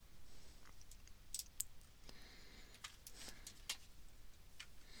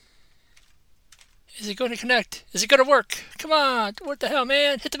Is it going to connect? Is it going to work? Come on. What the hell,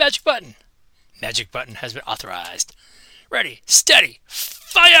 man? Hit the magic button. Magic button has been authorized. Ready, steady,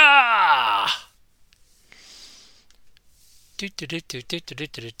 fire! It's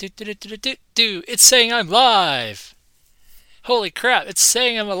saying I'm live. Holy crap, it's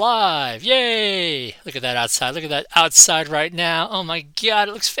saying I'm alive. Yay! Look at that outside. Look at that outside right now. Oh my god,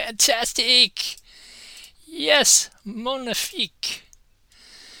 it looks fantastic. Yes, Monifique.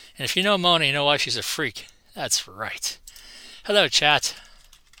 And if you know Mona, you know why she's a freak. That's right. Hello, chat.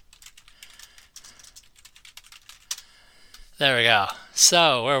 There we go.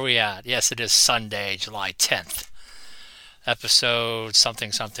 So, where are we at? Yes, it is Sunday, July 10th. Episode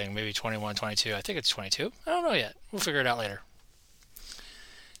something something, maybe 21, 22. I think it's 22. I don't know yet. We'll figure it out later.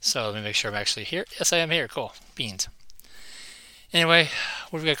 So, let me make sure I'm actually here. Yes, I am here. Cool. Beans. Anyway,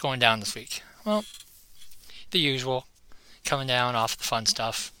 what have we got going down this week? Well, the usual. Coming down off the fun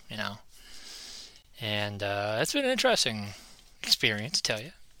stuff, you know. And it's been an interesting experience, to tell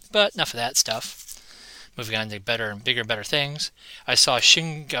you. But enough of that stuff. Moving on to better and bigger and better things. I saw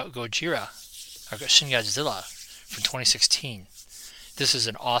Shin Godzilla from 2016. This is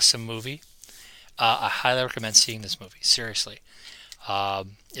an awesome movie. I highly recommend seeing this movie. Seriously.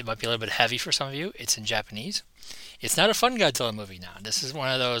 It might be a little bit heavy for some of you. It's in Japanese. It's not a fun Godzilla movie now. This is one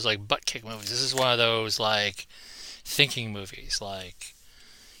of those like butt kick movies. This is one of those like thinking movies. Like,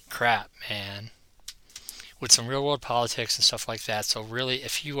 crap, man. With some real world politics and stuff like that. So really,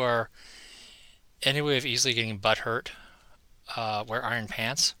 if you are any way of easily getting butt hurt, wear iron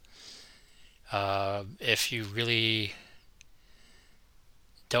pants. If you really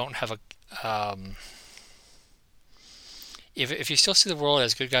don't have a, if you still see the world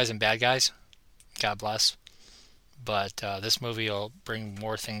as good guys and bad guys, God bless. But this movie will bring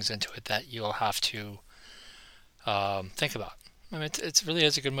more things into it that you'll have to think about. I mean, it really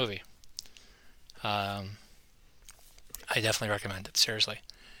is a good movie. I definitely recommend it, seriously.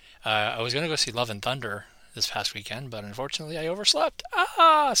 I was going to go see Love and Thunder this past weekend, but unfortunately I overslept.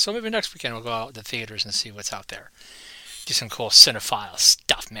 So maybe next weekend we'll go out to the theaters and see what's out there. Do some cool cinephile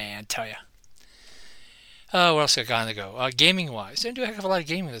stuff, man, tell ya. What else I got on the go? Gaming-wise, didn't do a heck of a lot of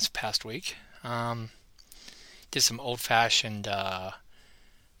gaming this past week. Did some old-fashioned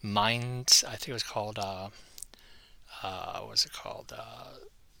Minds, I think it was called, what's it called?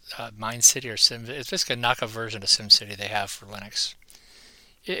 Mind City or Sim. It's basically a knockoff version of SimCity they have for Linux.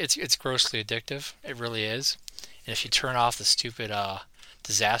 It's grossly addictive. It really is. And if you turn off the stupid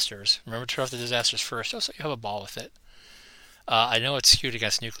disasters, remember to turn off the disasters first, so you have a ball with it. I know it's skewed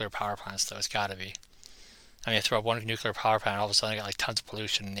against nuclear power plants, though. It's got to be. I mean, I throw up one nuclear power plant, all of a sudden I got like tons of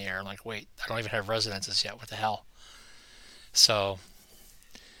pollution in the air. I'm like, wait, I don't even have residences yet. What the hell? So,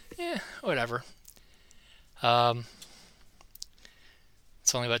 yeah, whatever.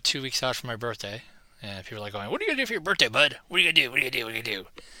 It's only about 2 weeks out from my birthday. And people are like going, what are you going to do for your birthday, bud? What are you going to do? What are you going to do? What are you going to do?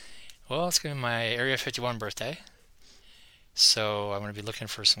 Well, it's going to be my Area 51 birthday. So I'm going to be looking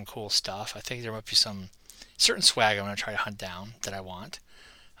for some cool stuff. I think there might be some certain swag I'm going to try to hunt down that I want.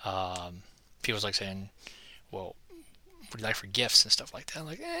 People's like saying, well, what do you like for gifts and stuff like that? I'm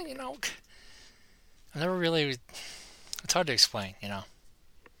like, you know, I never really, it's hard to explain, you know.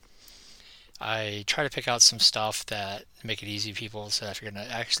 I try to pick out some stuff that make it easy for people. So if you're gonna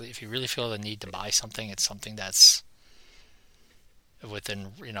actually, if you really feel the need to buy something, it's something that's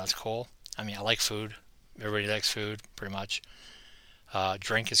within, you know, it's cool. I mean, I like food. Everybody likes food, pretty much.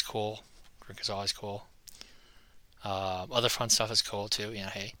 Drink is cool. Drink is always cool. Other fun stuff is cool too. You know,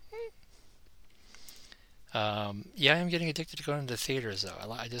 hey. Yeah, I'm getting addicted to going to the theaters though. I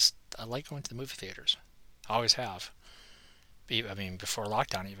like going to the movie theaters. I always have. I mean, before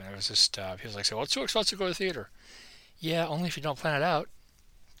lockdown even, it was just, people like, say, well, it's too expensive to go to the theater. Yeah, only if you don't plan it out.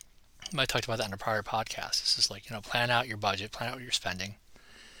 I talked about that in a prior podcast. It's just like, you know, plan out your budget, plan out what you're spending,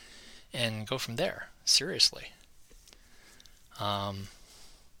 and go from there. Seriously.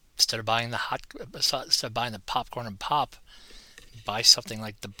 Instead of buying the popcorn and pop, buy something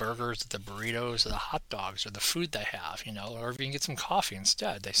like the burgers, the burritos, or the hot dogs, or the food they have, you know, or if you can get some coffee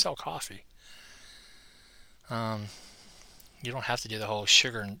instead. They sell coffee. You don't have to do the whole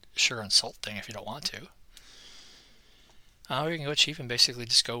sugar and salt thing if you don't want to. Or you can go cheap and basically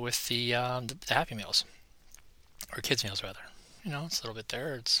just go with the Happy Meals. Or Kids Meals, rather. You know, it's a little bit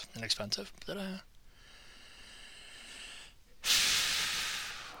there. It's inexpensive. But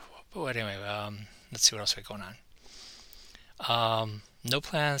anyway, let's see what else we got going on. No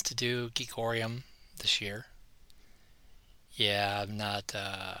plans to do Geekorium this year. Yeah, I'm not.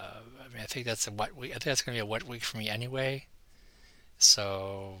 I mean, I think that's a wet week. I think that's going to be a wet week for me anyway.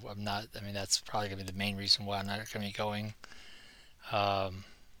 So I'm not. I mean, that's probably going to be the main reason why I'm not going to be going.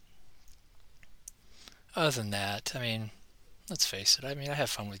 Other than that, I mean, let's face it. I mean, I have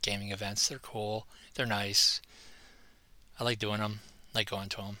fun with gaming events. They're cool. They're nice. I like doing them. I like going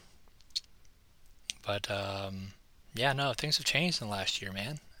to them. But yeah, no, things have changed in the last year,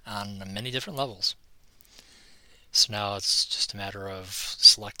 man, on many different levels. So now it's just a matter of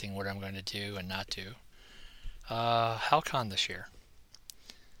selecting what I'm going to do and not do. HalCon this year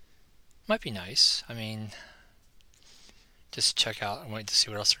might be nice. I mean, just check out and wait to see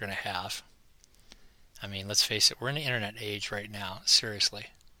what else they're going to have. I mean, let's face it, we're in the internet age right now. Seriously,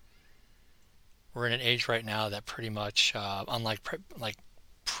 we're in an age right now that pretty much, unlike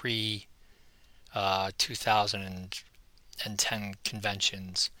pre 2010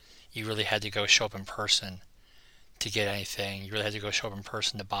 conventions, you really had to go show up in person to get anything. You really had to go show up in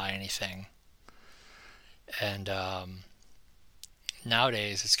person to buy anything. And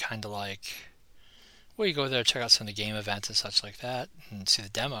nowadays, it's kind of like, well, you go there, check out some of the game events and such like that, and see the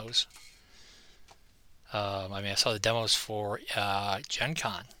demos. I mean, I saw the demos for Gen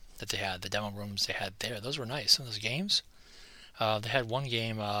Con that they had, the demo rooms they had there. Those were nice. Some of those games. They had one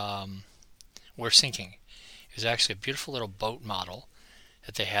game, We're Sinking. It was actually a beautiful little boat model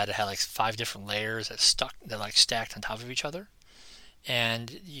that they had. It had like 5 different layers that like stacked on top of each other.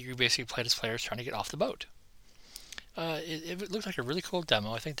 And you basically played as players trying to get off the boat. It looked like a really cool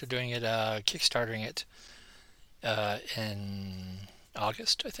demo. I think they're doing it, kickstarting it in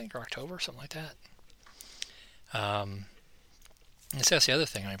August, I think, or October, something like that. And so that's the other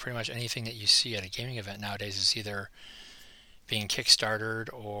thing. I mean, pretty much anything that you see at a gaming event nowadays is either being kickstarted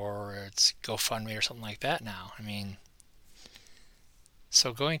or it's GoFundMe or something like that now. I mean,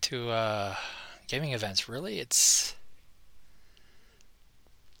 so going to gaming events, really,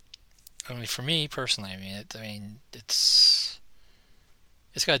 I mean, for me personally, it's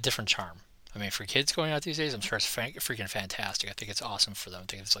got a different charm. I mean, for kids going out these days, I'm sure it's freaking fantastic. I think it's awesome for them. I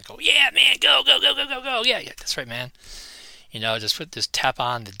think it's like, oh yeah, man, go, go, go, go, go, go. Yeah, yeah, that's right, man. Just tap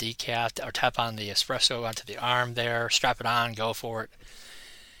on the decaf or tap on the espresso onto the arm there, strap it on, go for it.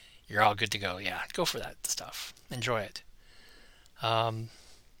 You're all good to go. Yeah, go for that stuff. Enjoy it. Though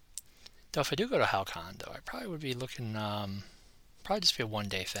if I do go to HalCon, though, I probably would be looking, probably just be a 1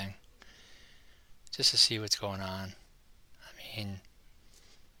 day thing, just to see what's going on. I mean,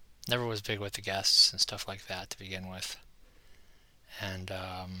 never was big with the guests and stuff like that to begin with. And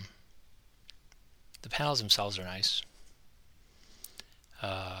the panels themselves are nice.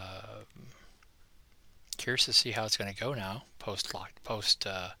 Curious to see how it's going to go now post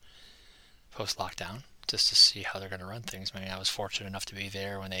lockdown, just to see how they're going to run things. I mean, I was fortunate enough to be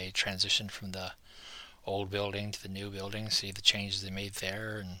there when they transitioned from the old building to the new building, see the changes they made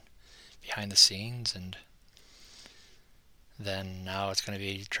there and behind the scenes, and then now it's going to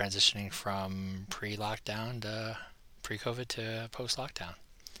be transitioning from pre-lockdown to pre-COVID to post-lockdown,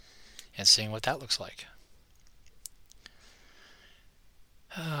 and seeing what that looks like.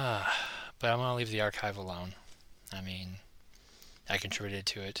 But I'm going to leave the archive alone. I mean, I contributed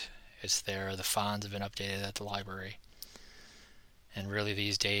to it. It's there. The fonts have been updated at the library. And really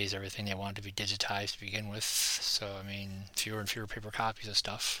these days, everything they want to be digitized to begin with. So, I mean, fewer and fewer paper copies of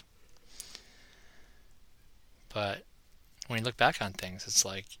stuff. But when you look back on things, it's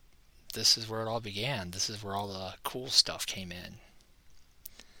like, this is where it all began. This is where all the cool stuff came in.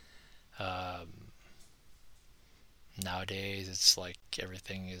 Nowadays, it's like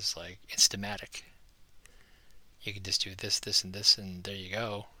everything is like Instamatic. You can just do this, this, and this, and there you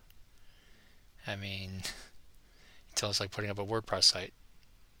go. I mean, until it's like putting up a WordPress site,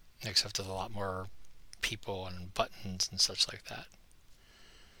 except with a lot more people and buttons and such like that.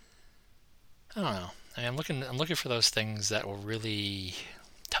 I don't know. I mean, I'm looking for those things that will really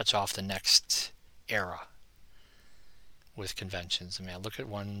touch off the next era with conventions. I mean, I look at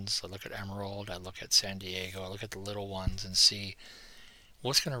Emerald, I look at San Diego, I look at the little ones and see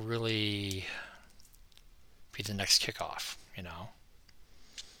what's going to really be the next kickoff,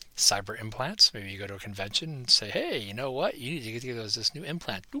 Cyber implants. Maybe you go to a convention and say, hey, you know what? You need to get this new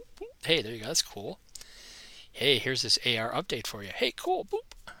implant. Boop, boop. Hey, there you go. That's cool. Hey, here's this AR update for you. Hey, cool.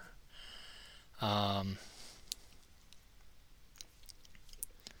 Boop.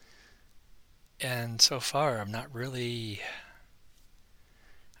 And so far, I'm not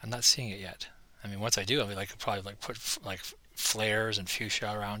seeing it yet. I mean, once I do, I'll be like, probably like put like flares and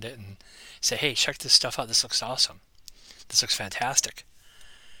fuchsia around it and say, hey, check this stuff out. This looks awesome. This looks fantastic.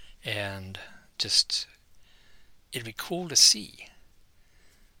 And just, it'd be cool to see.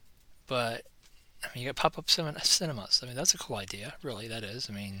 But, I mean, you got pop-up cinemas. I mean, that's a cool idea. Really, that is.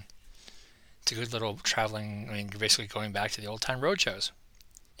 I mean, it's a good little traveling, I mean, you're basically going back to the old-time road shows.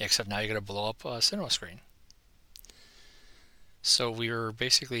 Except now you're going to blow up a cinema screen. So we were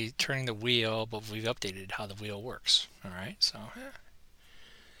basically turning the wheel, but we've updated how the wheel works. All right, so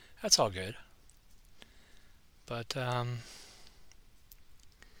that's all good. But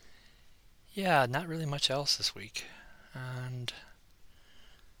yeah, not really much else this week. And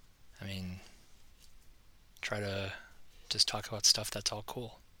I mean, try to just talk about stuff that's all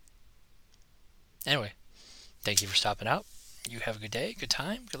cool. Anyway, thank you for stopping out. You have a good day, good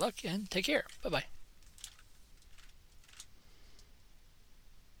time, good luck, and take care. Bye bye.